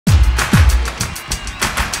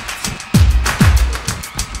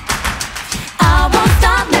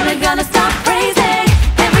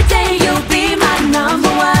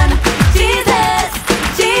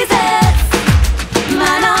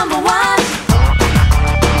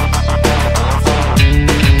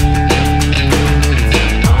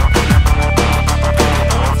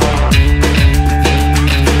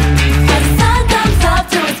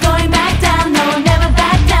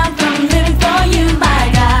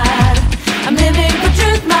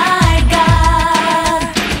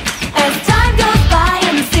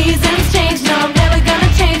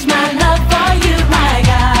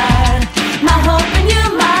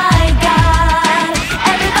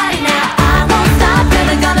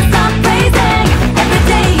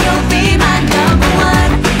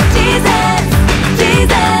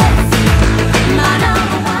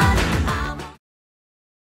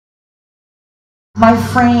My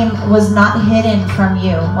frame was not hidden from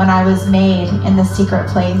you when I was made in the secret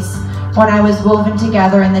place. When I was woven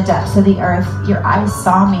together in the depths of the earth, your eyes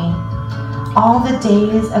saw me. All the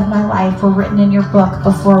days of my life were written in your book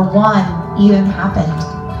before one even happened.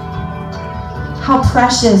 How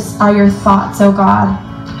precious are your thoughts, O God.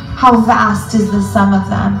 How vast is the sum of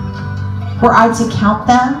them. Were I to count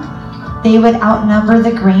them, they would outnumber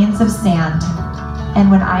the grains of sand.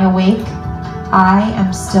 And when I awake, I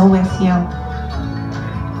am still with you.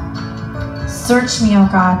 Search me, O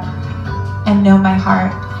God, and know my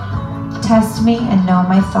heart. Test me and know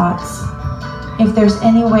my thoughts. If there's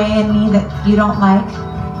any way in me that you don't like,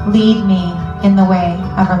 lead me in the way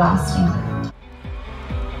everlasting.